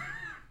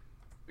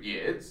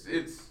 Yeah,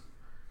 it's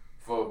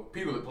for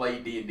people that play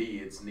D&D,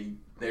 it's neat.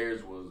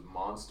 Theirs was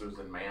Monsters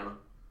and Mana,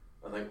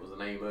 I think was the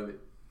name of it,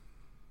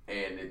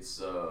 and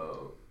it's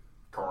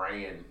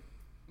Koran.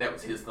 That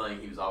was his thing.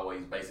 He was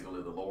always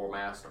basically the lore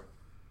master,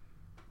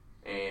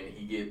 and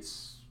he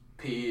gets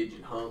Pidge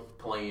and Hunk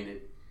playing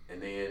it,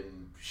 and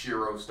then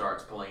Shiro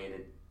starts playing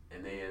it,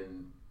 and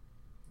then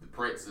the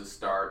princess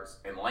starts,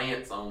 and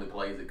Lance only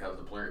plays it because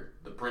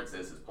the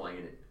princess is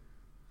playing it.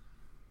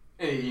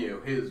 And you know,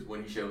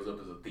 when he shows up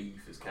as a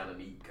thief is kind of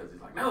neat because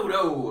he's like,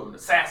 no, I'm an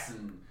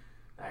assassin.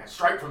 I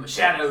strike from the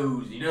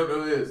shadows. You don't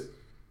know this,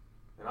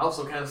 and I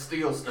also kind of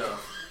steal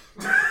stuff.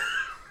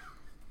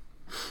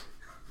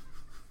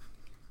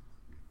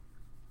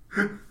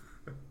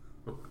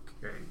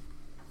 Okay.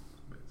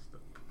 Messed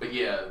up. But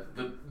yeah,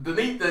 the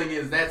neat thing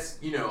is that's,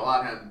 you know, a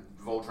lot of times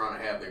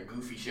Voltron have their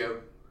goofy show.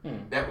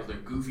 That was their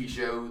goofy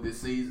show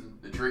this season.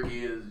 The trick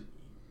is,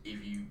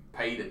 if you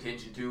paid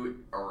attention to it,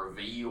 a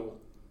reveal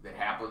that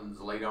happens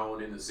later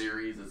on in the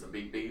series is a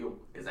big deal.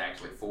 Is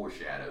actually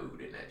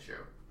foreshadowed in that show,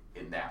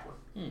 in that one,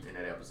 in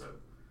that episode.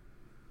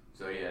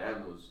 So yeah,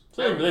 that was.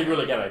 So they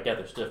really got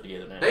their stuff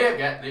together now. They have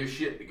got their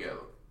shit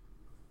together.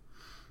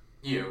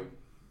 You know,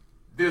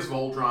 this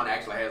Voltron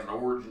actually has an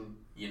origin.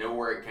 You know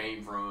where it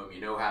came from. You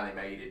know how they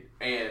made it.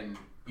 And,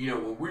 you know,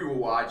 when we were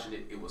watching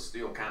it, it was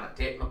still kind of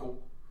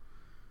technical.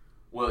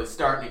 Well, it's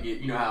starting to get,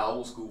 you know how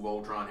old school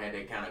Voltron had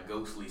that kind of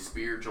ghostly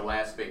spiritual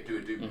aspect to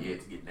it too? Yeah,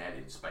 it's getting that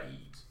in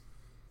spades.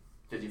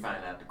 Because you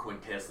find out the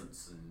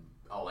quintessence and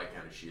all that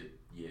kind of shit.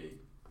 Yeah,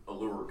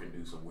 Allure can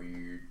do some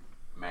weird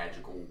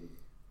magical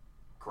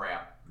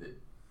crap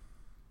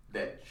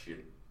that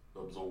shit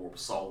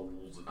absorbs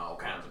souls and all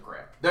kinds of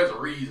crap. There's a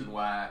reason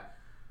why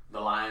the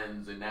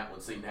lions in that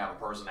one seem to have a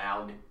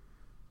personality,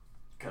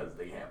 because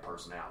they have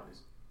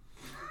personalities.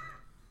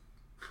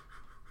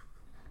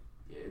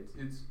 Yeah,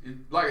 it's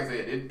like I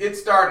said, it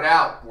started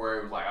out where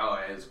it was like, oh,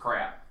 it's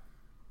crap.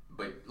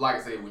 But like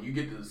I said, when you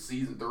get to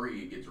season 3,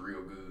 it gets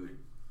real good.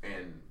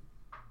 And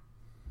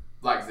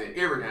like I said,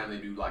 every time they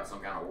do like some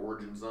kind of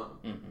origin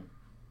something,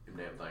 them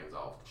damn things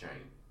off the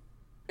chain.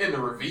 And the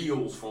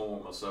reveals for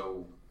them are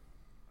so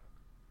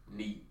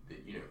neat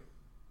that, you know,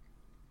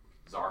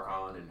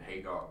 Zarkon and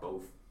Hagar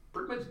both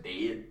pretty much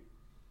dead.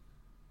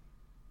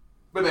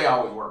 But they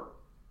always were.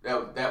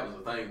 That was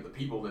the thing. The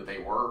people that they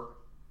were,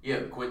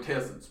 the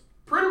quintessence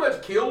pretty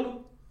much killed them,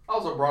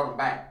 also brought them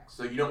back.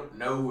 So you don't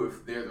know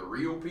if they're the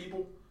real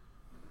people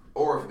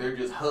or if they're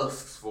just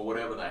husks for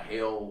whatever the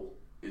hell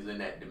is in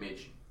that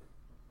dimension.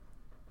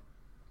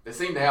 They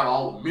seem to have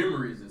all the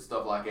memories and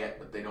stuff like that,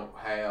 but they don't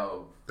have...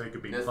 They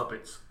could be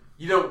puppets.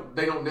 They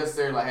don't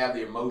necessarily have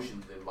the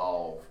emotions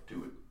involved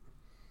to it.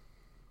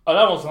 It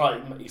almost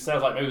it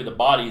sounds like maybe the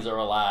bodies are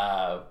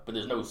alive, but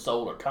there's no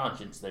soul or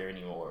conscience there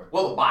anymore.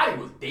 Well, the body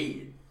was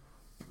dead.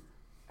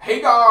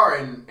 Hagar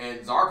and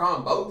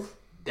Zarkon both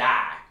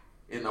die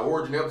in the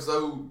origin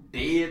episode,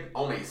 dead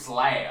on a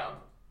slab,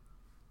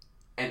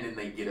 and then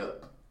they get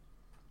up.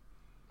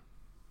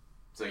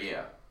 So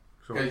yeah.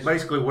 So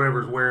basically,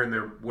 whatever's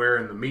they're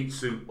wearing the meat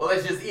suit. Well,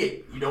 that's just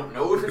it. You don't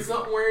know if it's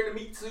something wearing the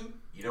meat suit.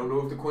 You don't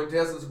know if the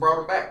quintessence brought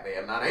them back. They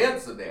have not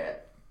answered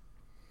that.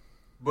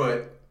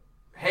 But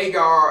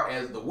Hagar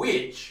as the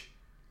witch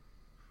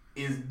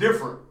is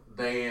different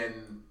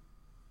than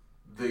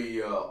the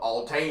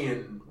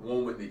Altan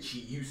woman that she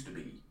used to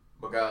be.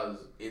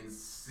 Because in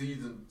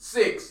season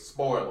 6,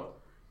 spoiler,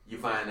 you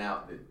find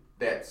out that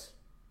that's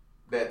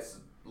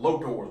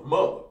Lotor's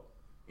mother.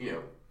 You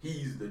know,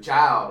 he's the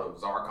child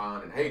of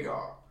Zarkon and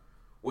Hagar.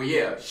 Well,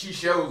 yeah, she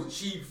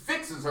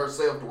fixes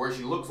herself to where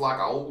she looks like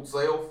her old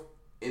self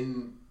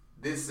in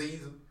this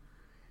season.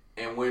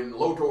 And when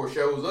Lotor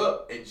shows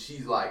up and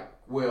she's like,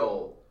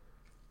 well,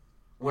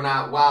 while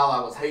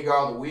I was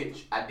Hagar the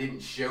witch, I didn't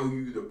show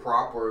you the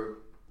proper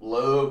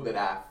love that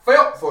I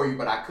felt for you,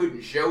 but I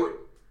couldn't show it.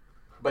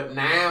 But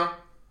now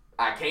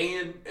I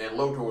can. And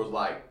Lotor's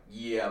like,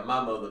 yeah,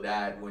 my mother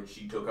died when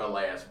she took her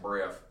last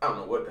breath. I don't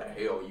know what the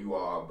hell you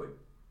are, but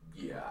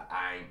yeah,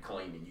 I ain't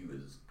claiming you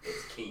as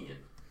kin.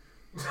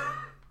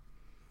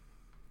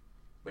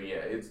 But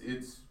yeah,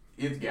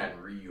 it's gotten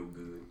real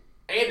good.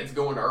 And it's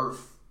going to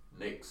Earth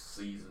next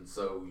season,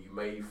 so you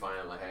may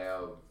finally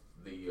have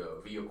the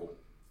vehicle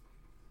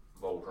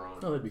Voltron.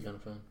 Oh, that'd be kind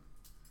of fun.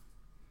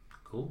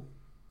 Cool.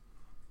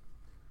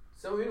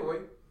 So anyway,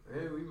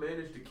 we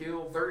managed to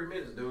kill 30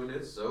 minutes doing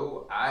this,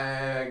 so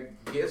I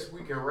guess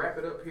we can wrap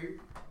it up here.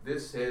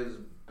 This has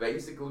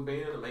basically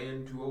been a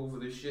man too old for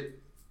this shit.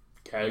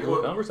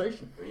 Casual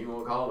conversation. You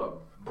want to call it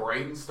a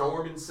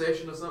brainstorming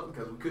session or something?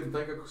 Because we couldn't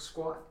think of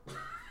squat.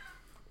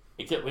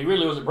 Except we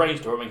really wasn't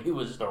brainstorming. He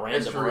was just a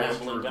random true, that's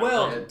rambling true. guy.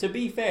 Well, to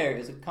be fair,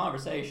 it's a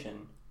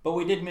conversation, but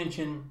we did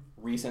mention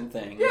recent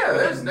things. Yeah, We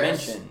there's didn't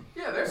mention.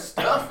 there's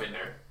stuff in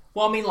there.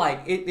 Well, I mean,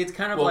 like it's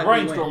kind of Well, like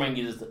we went-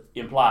 brainstorming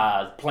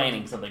implies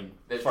planning something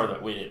That's further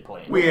that we didn't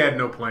plan. We had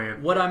no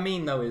plan. What I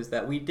mean though is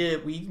that we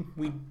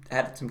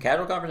had some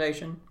casual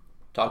conversation,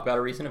 talked about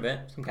a recent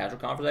event, some casual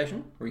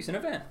conversation, recent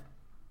event.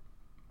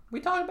 We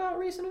talked about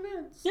recent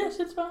events. Yes,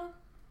 it's fine.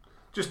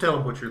 Just tell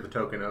them what you're the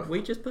token of.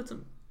 We just put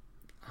some.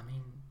 I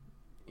mean,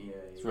 Yeah,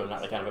 It's really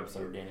not the kind of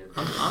episode, Danny.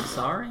 I'm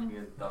sorry.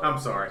 I'm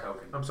sorry.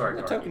 I'm sorry,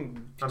 The Tarky.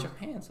 token, get your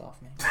hands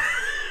off me.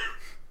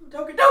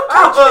 Token, don't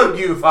I'll touch hug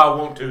you if I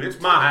want to. It's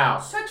my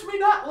house. Touch me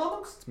not,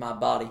 Lummox. It's my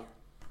body.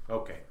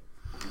 Okay.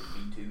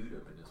 Me too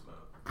up in this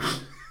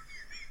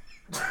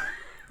mug.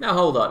 Now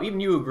hold up. Even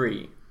you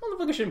agree.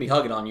 Motherfucker shouldn't be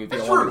hugging on you if you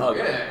That's don't want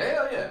true. him hugging. Yeah,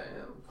 hell yeah.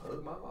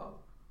 Hug my ball.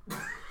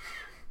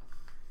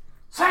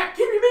 Zach,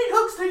 give your meat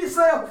hooks to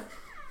yourself.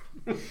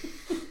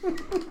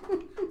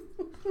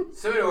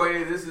 So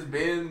anyway, this has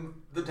been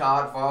the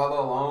Todd Father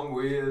along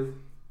with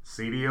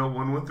CDL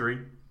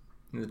 113.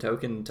 The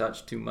token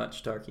touched too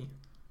much, Tarky.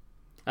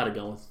 I'd have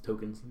gone with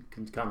tokens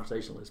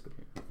conversationalist, but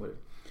whatever.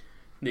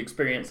 The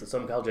experience that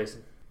some call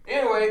Jason.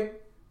 Anyway,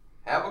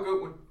 have a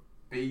good one.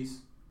 Peace.